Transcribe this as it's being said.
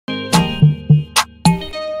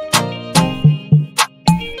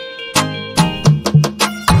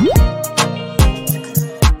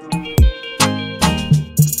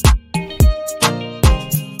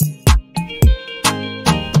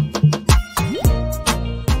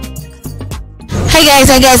Hi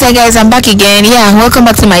guys, I'm back again. Yeah, welcome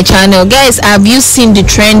back to my channel. Guys, have you seen the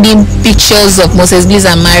trending pictures of Moses Bliss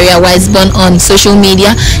and Maria Wiseborn on social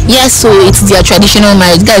media? Yes, so it's their traditional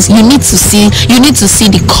marriage. Guys, you need to see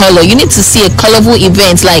the color. You need to see a colorful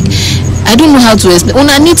event. Like, I don't know how to explain.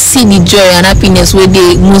 I need to see the joy and happiness with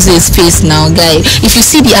the Moses face now, guys. If you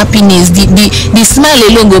see the happiness, the smile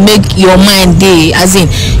alone will make your mind day. As in,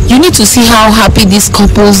 you need to see how happy these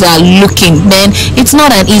couples are looking. Then it's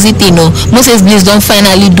not an easy thing, no. Moses Bliss don't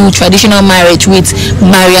finally do traditional marriage with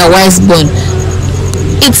Maria Wiseborn.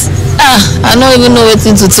 I don't even know what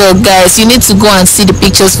to tell, guys. You need to go and see the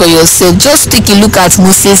pictures for yourself. Just take a look at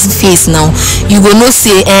Moses' face now. You will not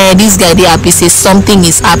say, this guy they happy, say something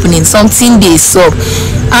is happening, something they saw.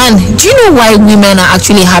 And do you know why women are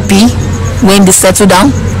actually happy when they settle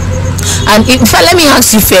down? And in fact, let me ask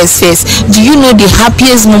you first, do you know the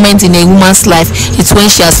happiest moment in a woman's life is when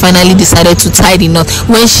she has finally decided to tie the knot,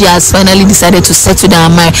 when she has finally decided to settle down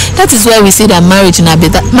and marry? That is why we say that marriage is a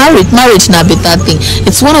better thing.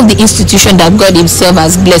 It's one of the institutions that God himself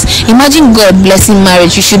has blessed. Imagine God blessing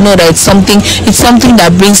marriage. You should know that it's something that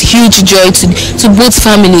brings huge joy to both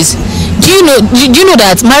families. Do you know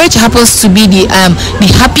that marriage happens to be the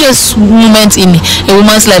happiest moment in a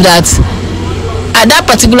woman's life? That at that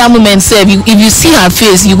particular moment, if you see her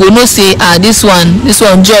face, you will not say, this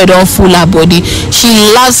one joy don't fool her body. She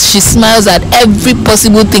laughs, she smiles at every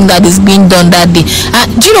possible thing that is being done that day.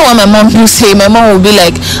 Do you know what my mom will say? My mom will be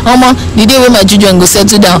like, Mama, the day when my children go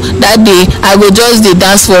settle down, that day I go just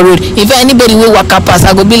dance for road. If anybody will walk up past,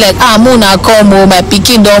 I go be like, Mona, come, my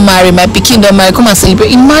pikin don't marry, come and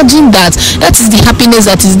celebrate. Imagine that. That is the happiness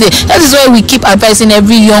that is there. That is why we keep advising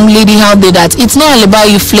every young lady out there that it's not all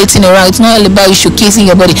about you flirting around, it's not all about you showcasing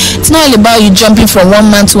your body, it's not all about you jumping from one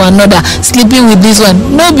man to another, sleeping with this one.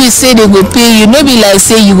 Nobody say they go pay you, nobody like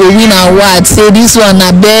say you go win award, say this one na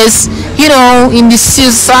best, in the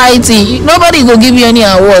society. Nobody go give you any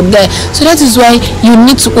award there. So that is why you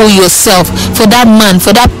need to owe yourself for that man,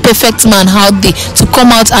 for that perfect man out there to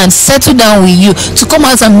come out and settle down with you, to come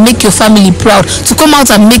out and make your family proud, to come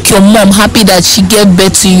out and make your mom happy that she gave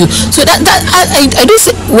birth to you. So that I do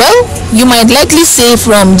say, well, you might likely say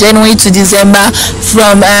from January to December,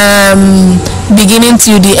 from beginning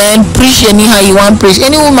to the end, preach anyhow you want preach.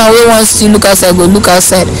 Any woman who wants to look outside, go look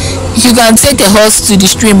outside. You can take a horse to the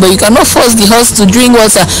stream, but you cannot force the horse to drink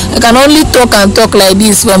water. I can only talk like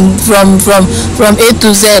this from A to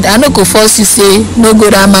Z. I no go force you say no go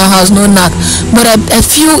down my house, no knock. But I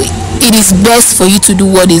feel it is best for you to do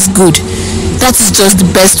what is good. That is just the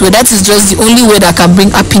best way. That is just the only way that can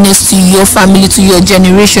bring happiness to your family, to your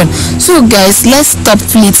generation. So guys, let's stop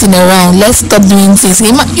flitting around. Let's stop doing things.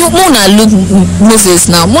 Mona look Moses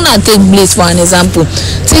now. Mona take Bliss for an example.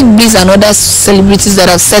 Take Bliss and other celebrities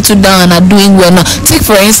that have settled down and are doing well now. Take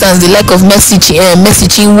for instance the like of Mercy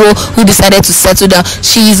Chinwo, who decided to settle down.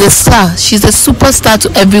 She is a star. She's a superstar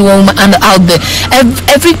to every woman out there.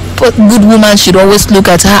 Every good woman should always look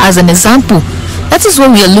at her as an example. That is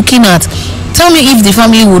what we are looking at. Tell me if the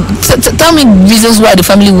family would tell me reasons why the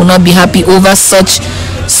family will not be happy over such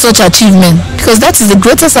achievement, because that is the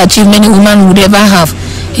greatest achievement a woman would ever have.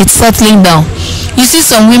 It's settling down. You see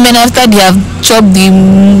some women, after they have chopped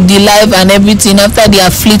the life and everything, after they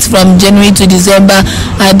have flit from January to December,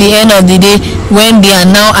 at the end of the day, when they are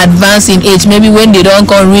now advanced in age, maybe when they don't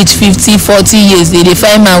come reach 50-40 years, they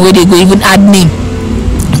find man where they go even add name.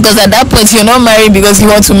 Because at that point you're not married because you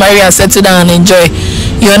want to marry and settle down and enjoy.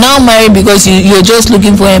 You're now married because you're just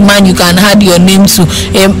looking for a man you can add your name to,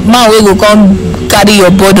 a man who will come carry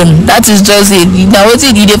your burden. That is just it. Now what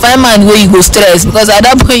you define man where you go stress, because at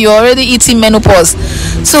that point you're already eating menopause.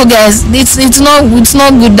 So guys, it's not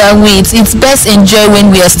good that way. It's best enjoy when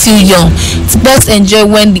we are still young. It's best enjoy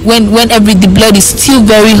when the blood is still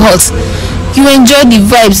very hot. You enjoy the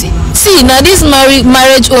vibes. See, now this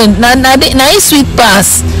marriage own now it's sweet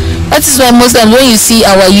pass. That is why most times when you see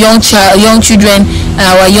our young children,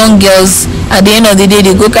 our young girls, at the end of the day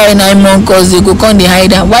they go carry 9 months cause they go come they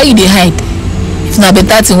hide. Why you they hide? If not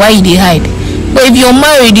better thing, why you they hide? But if you're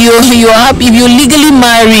married, you're happy. If you're legally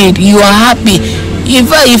married, you are happy.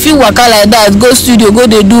 If you work out like that, go studio, go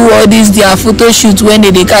they do all this their photo shoot when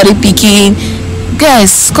they carry picking.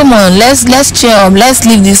 Guys, come on, let's cheer up, let's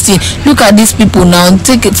leave this thing. Look at these people now.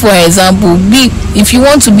 Take it for example. If you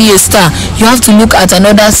want to be a star, you have to look at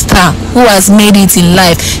another star who has made it in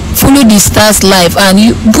life. Follow the star's life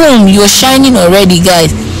and boom, you're shining already,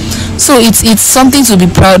 guys. So it's something to be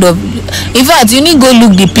proud of. In fact, you need to go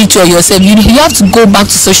look the picture yourself. You have to go back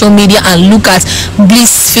to social media and look at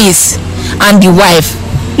Bliss' face and the wife.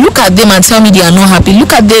 look at them and tell me they are not happy.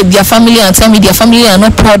 Look at their family and tell me their family are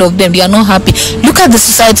not proud of them, they are not happy. Look at the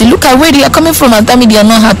society, look at where they are coming from and tell me they are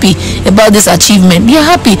not happy about this achievement. They are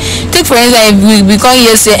happy. Take for instance, if we come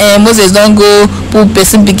here say Moses don't go put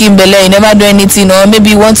person picking belle, he never do anything, or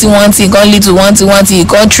maybe one thing can't lead to one thing, he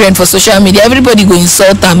can't trend for social media, everybody go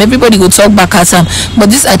insult him, everybody go talk back at him, but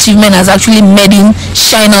this achievement has actually made him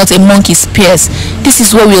shine out among his peers. This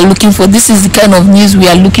is what we are looking for. This is the kind of news we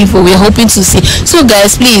are looking for, we are hoping to see. So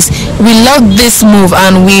guys, please, we love this move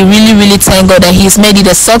and we really thank God that he's made it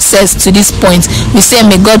a success to this point. We say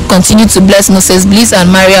may God continue to bless Moses Bliss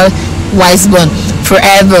and Maria Wiseborn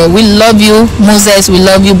forever. We love you, Moses. We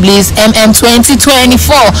love you, Bliss.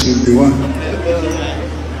 2024. She's the one.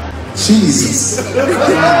 Jesus.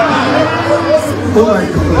 Oh my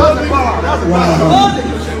God. Wow.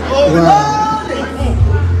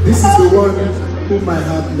 This is the one whom my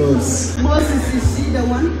heart loves. Moses, is she the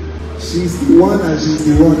one? She's the one and she's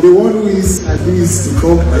the one. The one who is at least to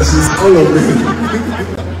come and she's all of them.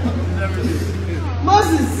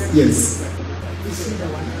 Moses. Yes. Is she the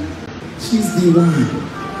one? She's the one.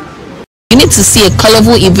 You need to see a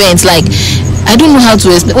colorful event, like I don't know how to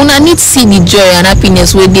explain. Una need to see the joy and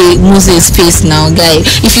happiness where the Moses face now, guy.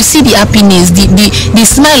 If you see the happiness, the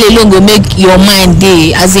smile alone will make your mind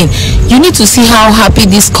day. As in, you need to see how happy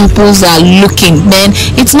these couples are looking. Then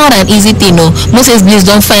it's not an easy thing, no. Moses Bliss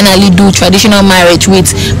don't finally do traditional marriage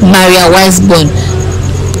with Maria Wiseborn.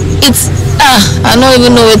 It's I don't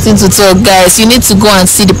even know what to talk, guys. You need to go and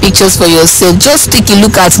see the pictures for yourself. Just take a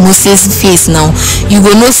look at Moses' face now. You go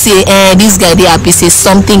no say this guy they happy, say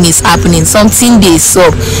something is happening, something they saw.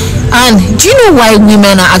 And do you know why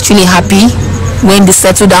women are actually happy when they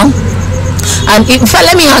settle down? And in fact,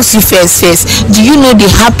 let me ask you first, do you know the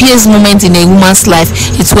happiest moment in a woman's life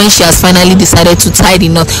is when she has finally decided to tie the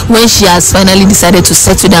knot, when she has finally decided to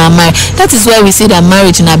settle down and marry? That is why we say that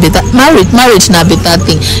marriage na better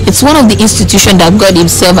thing. It's one of the institutions that God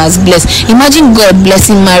himself has blessed. Imagine God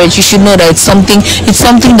blessing marriage. You should know that it's something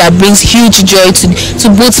that brings huge joy to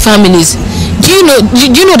both families. Do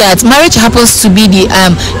you know that marriage happens to be the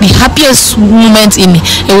happiest moment in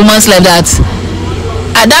a woman's life? That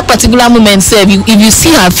at that particular moment, if you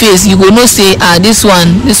see her face, you go know say this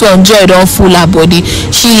one joy don't fool her body.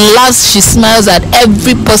 She laughs, she smiles at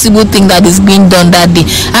every possible thing that is being done that day.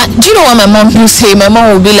 And do you know what my mom will say? My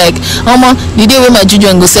mom will be like, Mama, the day when my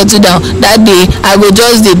children go settle down, that day I go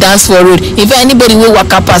just dey dance for road. If anybody will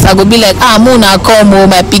walk past, I go be like, Mona come,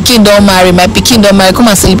 my pikin don't marry,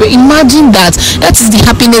 come and celebrate. Imagine that. That is the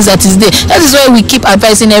happiness that is there. That is why we keep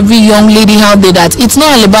advising every young lady out there that it's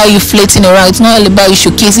not all about you flirting around, it's not all about you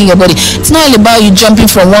showcasing your body, it's not all about you jumping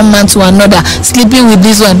from one man to another, sleeping with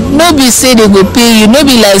this one. No be say they go pay you, no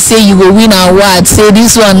be like say you go win award, say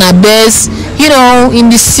this one na best, in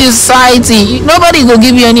the society. Nobody go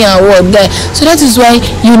give you any award there. So that is why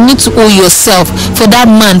you need to owe yourself for that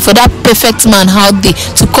man, for that perfect man out there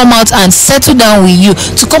to come out and settle down with you,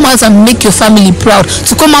 to come out and make your family proud,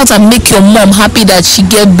 to come out and make your mom happy that she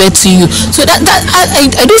gave birth to you. So that I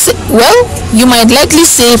do say, well, you might likely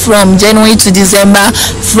say from January to December,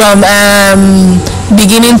 from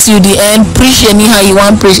beginning to the end, preach anyhow you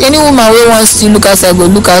want preach. Any woman who wants to look outside, go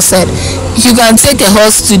look outside. You can take a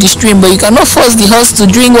horse to the stream, but you cannot force the horse to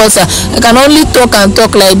drink water. I can only talk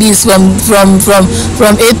like this from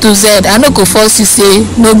A to Z. I no go force you say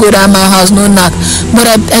no go down my house, no knock. But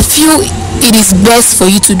I feel it is best for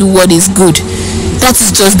you to do what is good. That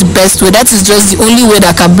is just the best way. That is just the only way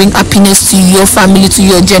that can bring happiness to your family, to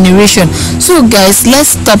your generation. So guys,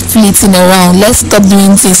 let's stop flitting around. Let's stop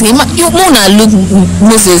doing things. Mona look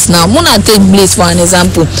Moses now. Mona take Bliss for an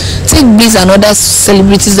example. Take Bliss and other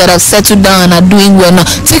celebrities that have settled down and are doing well now.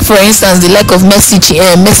 Take for instance the like of Mercy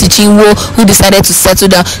Chinwo, who decided to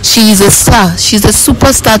settle down. She is a star. She's a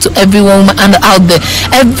superstar to every woman out there.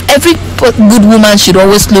 Every good woman should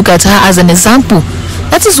always look at her as an example.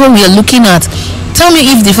 That is what we are looking at. Tell me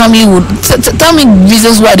if the family would tell me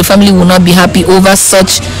reasons why the family will not be happy over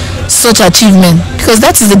such achievement, because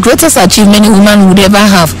that is the greatest achievement a woman would ever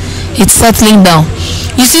have. It's settling down.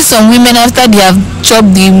 You see some women, after they have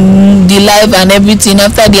chopped the life and everything,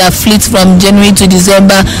 after they have flit from January to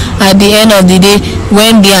December, at the end of the day,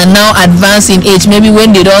 when they are now advanced in age, maybe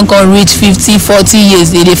when they don't come reach 50-40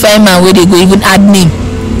 years, they find man where they go even add name.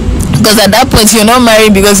 Because at that point you're not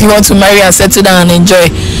married because you want to marry and settle down and enjoy.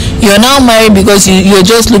 You're now married because you're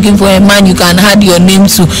just looking for a man you can add your name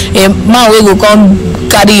to, a man who will come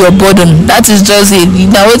carry your burden. That is just it.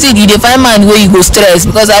 Now what you define man where you go stress,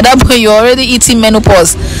 because at that point you're already eating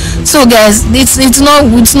menopause. So guys, it's not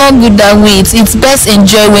good that way. It's best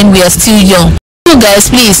enjoy when we are still young. So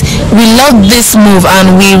guys, please, we love this move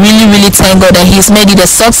and we really thank God that he's made it a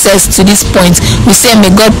success to this point. We say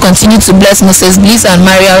may God continue to bless Moses Bliss and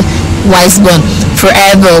Maria Wiseborn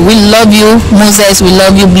forever. We love you, Moses. We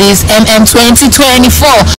love you, Bliss.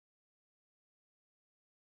 2024.